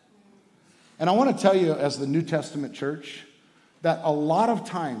yourself. And I want to tell you, as the New Testament church, that a lot of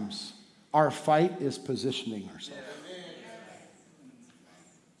times our fight is positioning ourselves.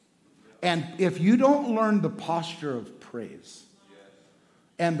 And if you don't learn the posture of praise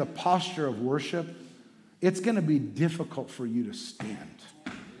and the posture of worship, it's going to be difficult for you to stand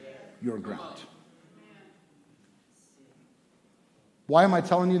your ground. Why am I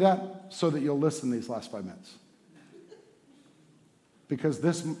telling you that? So that you'll listen these last 5 minutes. because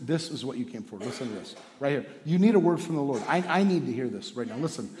this is what you came for. Listen to this right here. You need a word from the Lord. I need to hear this right now.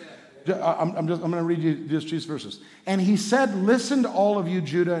 Listen. I'm going to read you just these verses. And he said, listen to all of you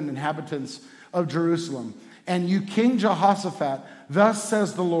Judah and inhabitants of Jerusalem, and you King Jehoshaphat, thus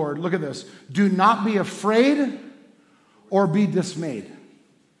says the Lord. Look at this. Do not be afraid or be dismayed.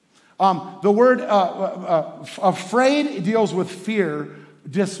 The word afraid deals with fear.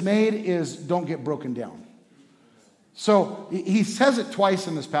 Dismayed is don't get broken down. So he says it twice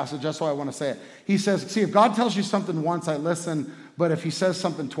in this passage. That's why I want to say it. He says, see, if God tells you something once, I listen. But if he says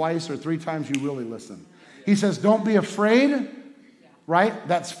something twice or three times, you really listen. He says, don't be afraid, right?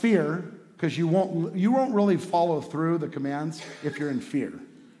 That's fear, because you won't really follow through the commands if you're in fear.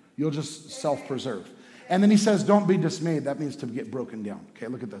 You'll just self-preserve. And then he says, don't be dismayed. That means to get broken down. Okay,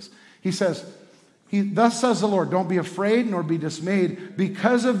 look at this. He says, thus says the Lord, don't be afraid nor be dismayed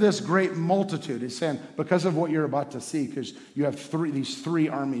because of this great multitude. He's saying because of what you're about to see, because you have these three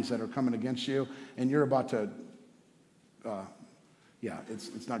armies that are coming against you, and you're about to,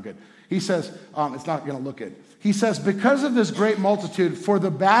 it's not good. He says, it's not going to look good. He says, because of this great multitude, for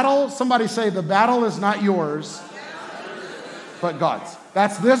the battle, somebody say, the battle is not yours, but God's.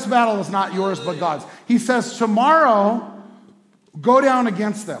 This battle is not yours, but God's. He says, tomorrow, go down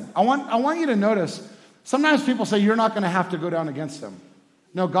against them. I want you to notice, sometimes people say you're not going to have to go down against them.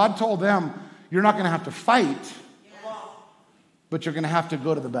 No, God told them you're not going to have to fight, but you're going to have to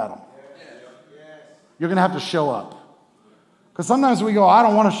go to the battle. You're going to have to show up. Because sometimes we go, I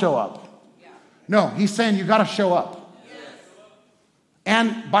don't want to show up. No, he's saying you got to show up.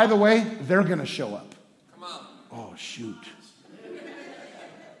 And by the way, they're going to show up. Oh, shoot.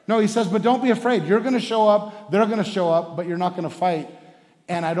 No, he says, but don't be afraid. You're going to show up. They're going to show up, but you're not going to fight.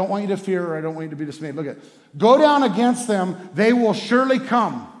 And I don't want you to fear or I don't want you to be dismayed. Look at it. Go down against them. They will surely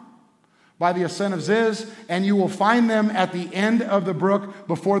come by the ascent of Ziz, and you will find them at the end of the brook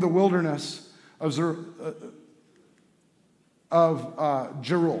before the wilderness of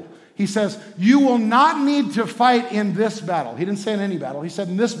Jeruel. He says, you will not need to fight in this battle. He didn't say in any battle. He said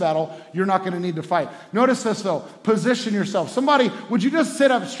in this battle, you're not going to need to fight. Notice this, though. Position yourself. Somebody, would you just sit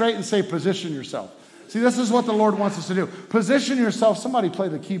up straight and say, position yourself? See, this is what the Lord wants us to do. Position yourself. Somebody play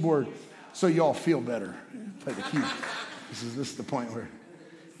the keyboard so you all feel better. Play the keyboard. This is the point where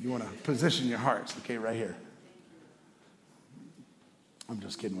you want to position your hearts. Okay, right here. I'm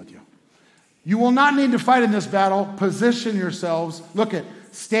just kidding with you. You will not need to fight in this battle. Position yourselves. Look at,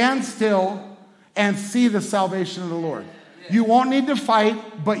 stand still and see the salvation of the Lord. You won't need to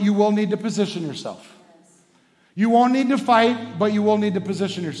fight, but you will need to position yourself. You won't need to fight, but you will need to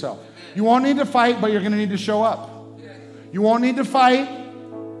position yourself. You won't need to fight, but you're going to need to show up. You won't need to fight,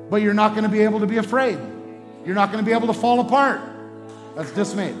 but you're not going to be able to be afraid. You're not going to be able to fall apart. That's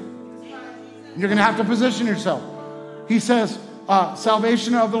dismayed. You're going to have to position yourself. He says,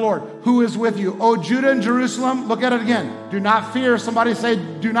 salvation of the Lord, who is with you. O Judah and Jerusalem, look at it again. Do not fear. Somebody say,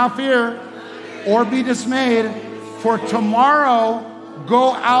 do not fear or be dismayed, for tomorrow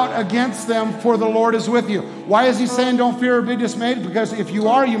go out against them, for the Lord is with you. Why is he saying don't fear or be dismayed? Because if you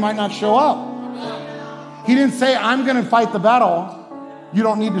are, you might not show up. He didn't say, I'm going to fight the battle. You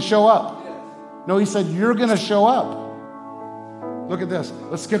don't need to show up. No, he said, you're going to show up. Look at this.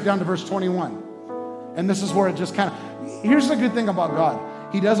 Let's skip down to verse 21. And this is where it just kind of, here's the good thing about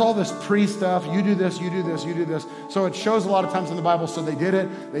God. He does all this pre-stuff. You do this, you do this, you do this. So it shows a lot of times in the Bible, so they did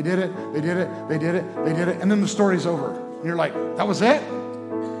it, they did it, they did it, they did it, they did it, and then the story's over. And you're like, that was it?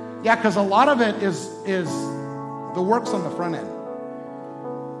 Yeah, because a lot of it is the works on the front end.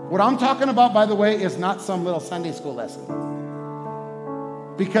 What I'm talking about, by the way, is not some little Sunday school lesson.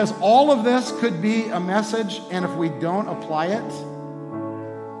 Because all of this could be a message, and if we don't apply it,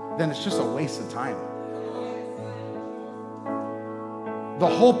 then it's just a waste of time. The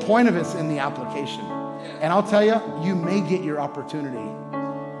whole point of it's in the application. And I'll tell you, you may get your opportunity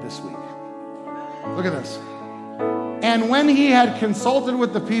this week. Look at this. And when he had consulted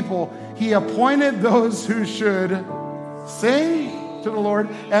with the people, he appointed those who should sing to the Lord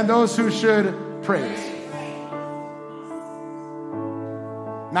and those who should praise.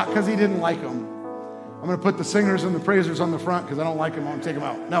 Not because he didn't like them. I'm going to put the singers and the praisers on the front because I don't like them. I'm going to take them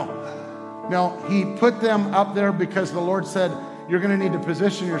out. No, he put them up there because the Lord said, you're going to need to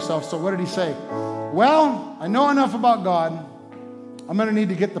position yourself. So what did he say? Well, I know enough about God. I'm going to need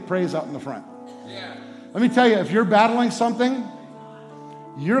to get the praise out in the front. Yeah. Let me tell you, if you're battling something,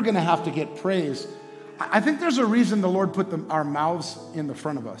 you're going to have to get praise. I think there's a reason the Lord put our mouths in the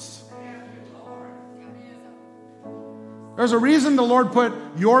front of us. There's a reason the Lord put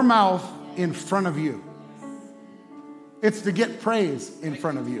your mouth in front of you. It's to get praise in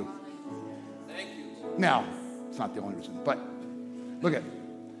front of you. Now, it's not the only reason, but Look at.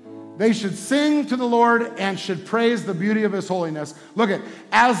 They should sing to the Lord and should praise the beauty of his holiness. Look at,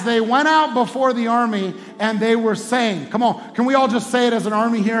 as they went out before the army and they were saying, come on, can we all just say it as an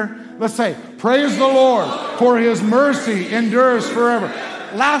army here? Let's say, praise the Lord, for his mercy endures forever.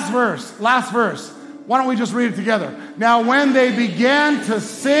 Last verse. Why don't we just read it together? Now, when they began to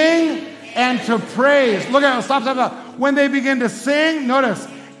sing and to praise, look at it, stop. When they begin to sing, notice,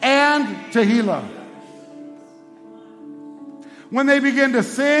 and Tehillâh. When they begin to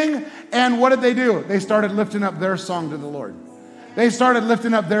sing, and what did they do? They started lifting up their song to the Lord. They started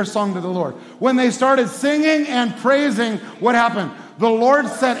lifting up their song to the Lord. When they started singing and praising, what happened? The Lord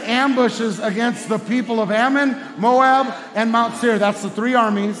set ambushes against the people of Ammon, Moab, and Mount Seir. That's the three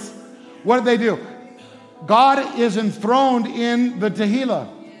armies. What did they do? God is enthroned in the Tehillâh.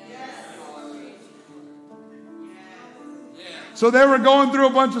 So they were going through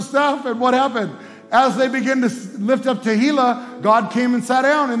a bunch of stuff, and what happened? As they began to lift up Tehillâh, God came and sat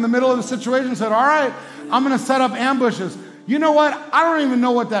down in the middle of the situation and said, all right, I'm going to set up ambushes. You know what? I don't even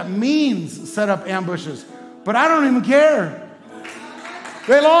know what that means, set up ambushes. But I don't even care.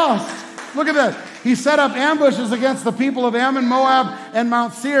 They lost. Look at that. He set up ambushes against the people of Ammon, Moab, and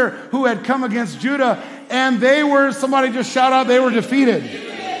Mount Seir who had come against Judah. And they were, somebody just shout out, they were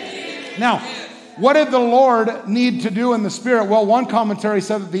defeated. Now, what did the Lord need to do in the spirit? Well, one commentary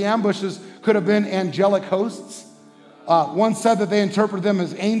said that the ambushes could have been angelic hosts. One said that they interpreted them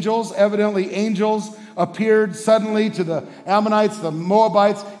as angels. Evidently, angels appeared suddenly to the Ammonites, the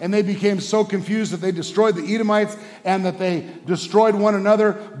Moabites, and they became so confused that they destroyed the Edomites and that they destroyed one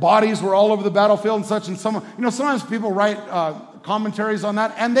another. Bodies were all over the battlefield and such. And sometimes people write commentaries on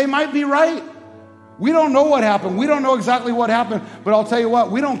that, and they might be right. We don't know what happened. We don't know exactly what happened, but I'll tell you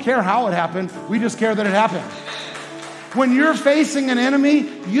what, we don't care how it happened. We just care that it happened. When you're facing an enemy,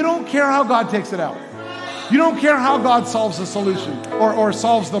 you don't care how God takes it out. You don't care how God solves the solution or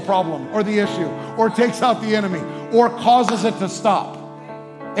solves the problem or the issue or takes out the enemy or causes it to stop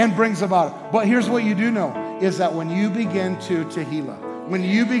and brings about it. But here's what you do know is that when you begin to Tehillâh, when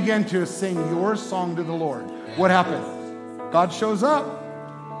you begin to sing your song to the Lord, what happens? God shows up.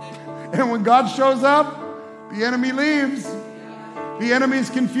 And when God shows up, the enemy leaves. The enemy's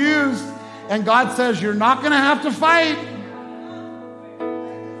confused. And God says, you're not going to have to fight,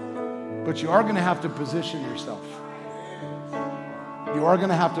 but you are going to have to position yourself. You are going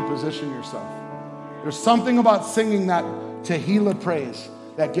to have to position yourself. There's something about singing that Tehillâh praise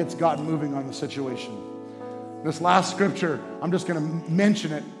that gets God moving on the situation. This last scripture, I'm just going to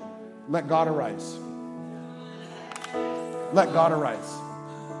mention it. Let God arise. Let God arise.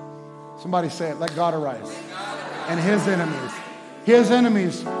 Somebody say it. Let God arise. And his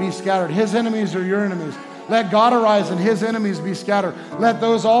enemies be scattered. His enemies are your enemies. Let God arise and his enemies be scattered. Let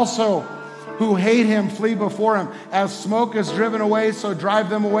those also who hate him flee before him. As smoke is driven away, so drive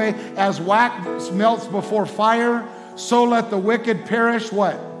them away. As wax melts before fire, so let the wicked perish.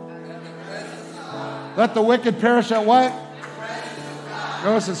 What? Let the wicked perish at what?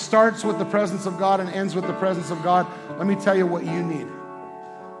 Notice it starts with the presence of God and ends with the presence of God. Let me tell you what you need.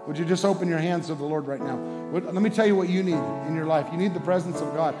 Would you just open your hands to the Lord right now? Let me tell you what you need in your life. You need the presence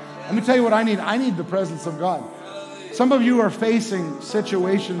of God. Let me tell you what I need. I need the presence of God. Some of you are facing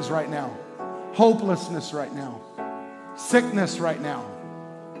situations right now. Hopelessness right now. Sickness right now.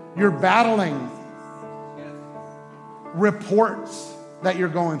 You're battling reports that you're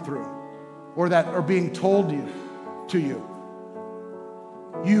going through or that are being told to you.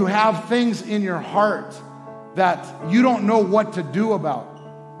 You have things in your heart that you don't know what to do about.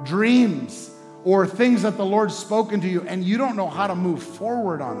 Dreams or things that the Lord's spoken to you and you don't know how to move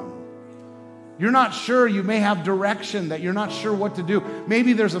forward on them. You're not sure. You may have direction that you're not sure what to do.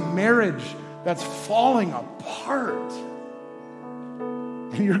 Maybe there's a marriage that's falling apart.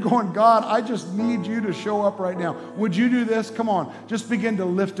 And you're going, God, I just need you to show up right now. Would you do this? Come on. Just begin to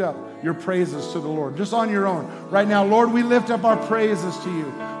lift up your praises to the Lord. Just on your own. Right now, Lord, we lift up our praises to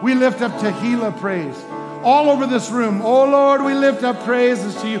you. We lift up Tehillâh praise. All over this room. Oh, Lord, we lift up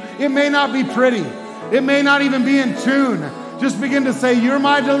praises to you. It may not be pretty. It may not even be in tune. Just begin to say, you're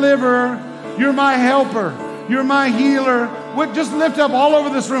my deliverer. You're my helper. You're my healer. Just lift up all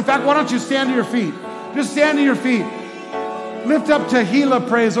over this room. In fact, why don't you stand to your feet? Just stand to your feet. Lift up Tehillâh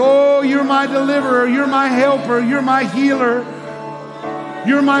praise. Oh, you're my deliverer. You're my helper. You're my healer.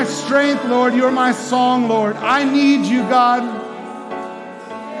 You're my strength, Lord. You're my song, Lord. I need you, God.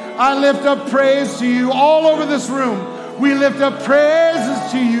 I lift up praise to you all over this room. We lift up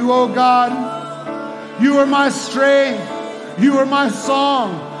praises to you, oh God. You are my strength. You are my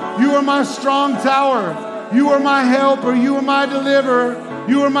song. You are my strong tower. You are my helper. You are my deliverer.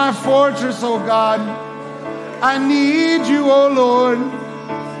 You are my fortress, oh God. I need you, oh Lord.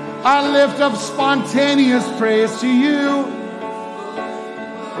 I lift up spontaneous praise to you.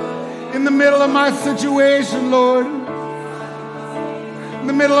 In the middle of my situation, Lord. In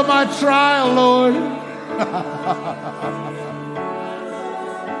the middle of my trial, Lord.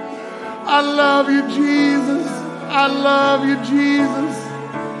 I love you, Jesus. I love you, Jesus.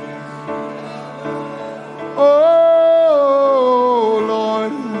 Oh,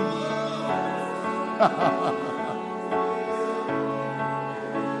 Lord.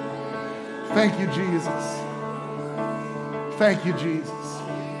 Thank you, Jesus. Thank you, Jesus.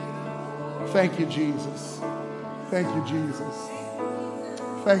 Thank you, Jesus. Thank you, Jesus.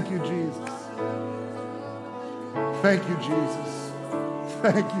 Thank you, Jesus. Thank you, Jesus.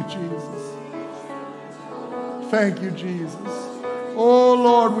 Thank you, Jesus. Thank you, Jesus. Oh,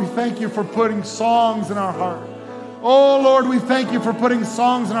 Lord, we thank you for putting songs in our heart. Oh, Lord, we thank you for putting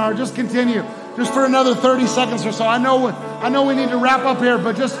songs in our heart. Just continue. Just for another 30 seconds or so. I know we need to wrap up here,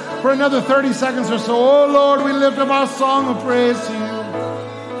 but just for another 30 seconds or so. Oh, Lord, we lift up our song of praise to you.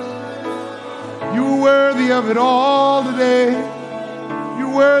 You're worthy of it all today.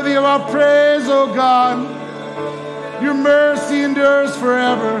 You're worthy of our praise, oh God. Your mercy endures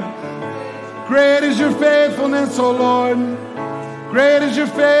forever. Great is your faithfulness, O Lord. Great is your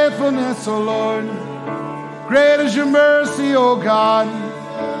faithfulness, O Lord. Great is your mercy, O God.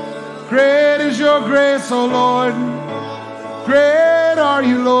 Great is your grace, O Lord. Great are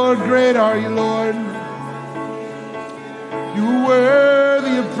you, Lord. Great are you, Lord. You are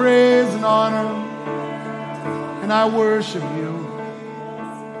worthy of praise and honor, and I worship you.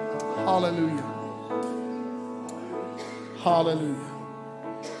 Hallelujah. Hallelujah.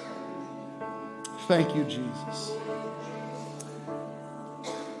 Thank you, Jesus.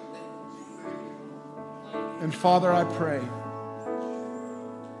 And Father, I pray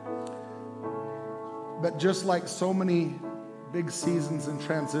that just like so many big seasons and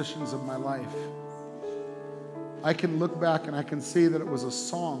transitions of my life, I can look back and I can see that it was a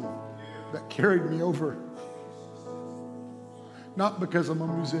song that carried me over. Not because I'm a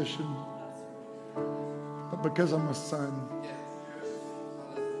musician, but because I'm a son.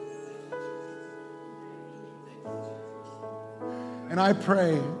 And I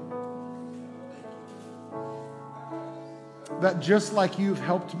pray that just like you've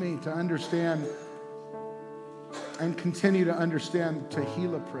helped me to understand and continue to understand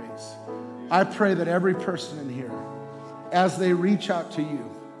Tehillâh praise, I pray that every person in here, as they reach out to you,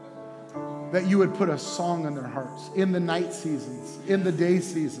 that you would put a song in their hearts in the night seasons, in the day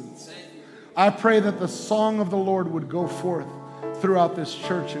seasons. I pray that the song of the Lord would go forth throughout this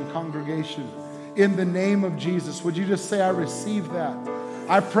church and congregation. In the name of Jesus, would you just say, I receive that?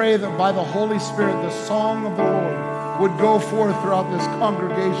 I pray that by the Holy Spirit, the song of the Lord would go forth throughout this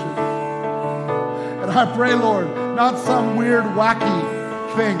congregation. And I pray, Lord, not some weird, wacky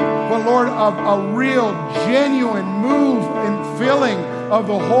thing, but Lord, a real, genuine move and filling of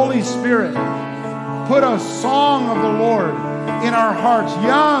the Holy Spirit. Put a song of the Lord in our hearts,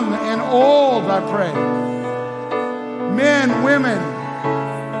 young and old, I pray. Men, women,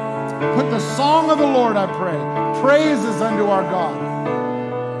 put the song of the Lord, I pray. Praises unto our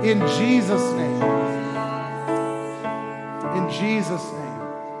God. In Jesus' name. In Jesus' name.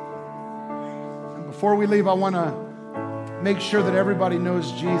 And before we leave, I want to make sure that everybody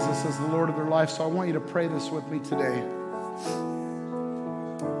knows Jesus as the Lord of their life. So I want you to pray this with me today.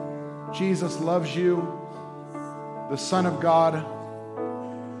 Jesus loves you, the Son of God,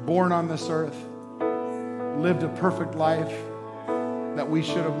 born on this earth, lived a perfect life that we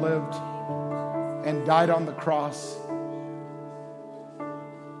should have lived, and died on the cross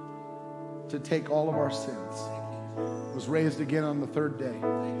to take all of our sins. Was raised again on the third day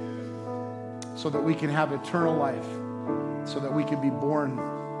so that we can have eternal life, so that we can be born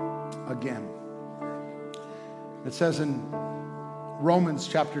again. It says in Romans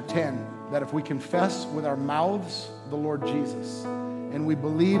chapter 10 that if we confess with our mouths the Lord Jesus and we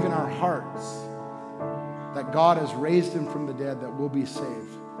believe in our hearts that God has raised him from the dead, that we'll be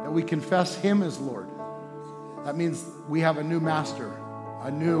saved. That we confess him as Lord. That means we have a new master,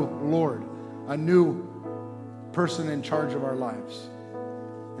 a new Lord, a new person in charge of our lives.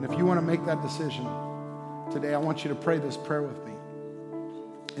 And if you want to make that decision today, I want you to pray this prayer with me.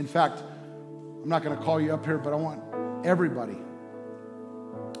 In fact, I'm not going to call you up here, but I want everybody,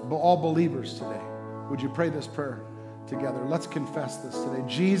 all believers today, would you pray this prayer together? Let's confess this today.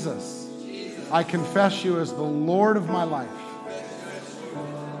 Jesus, I confess you as the Lord of my life.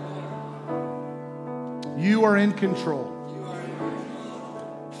 You are in control.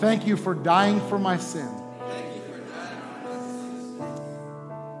 Thank you for dying for my sin.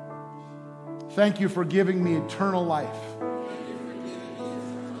 Thank you for giving me eternal life.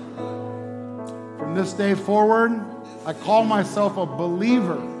 From this day forward, I call myself a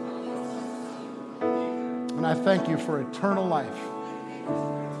believer. And I thank you for eternal life.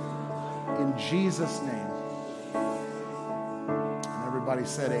 In Jesus' name. And everybody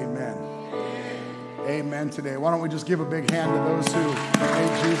said amen. Amen today. Why don't we just give a big hand to those who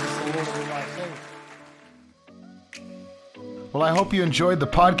made Jesus the Lord of their life. Well, I hope you enjoyed the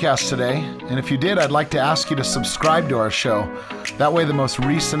podcast today. And if you did, I'd like to ask you to subscribe to our show. That way the most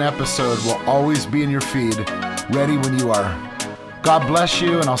recent episode will always be in your feed, ready when you are. God bless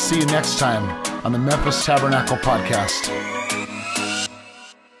you, and I'll see you next time on the Memphis Tabernacle Podcast.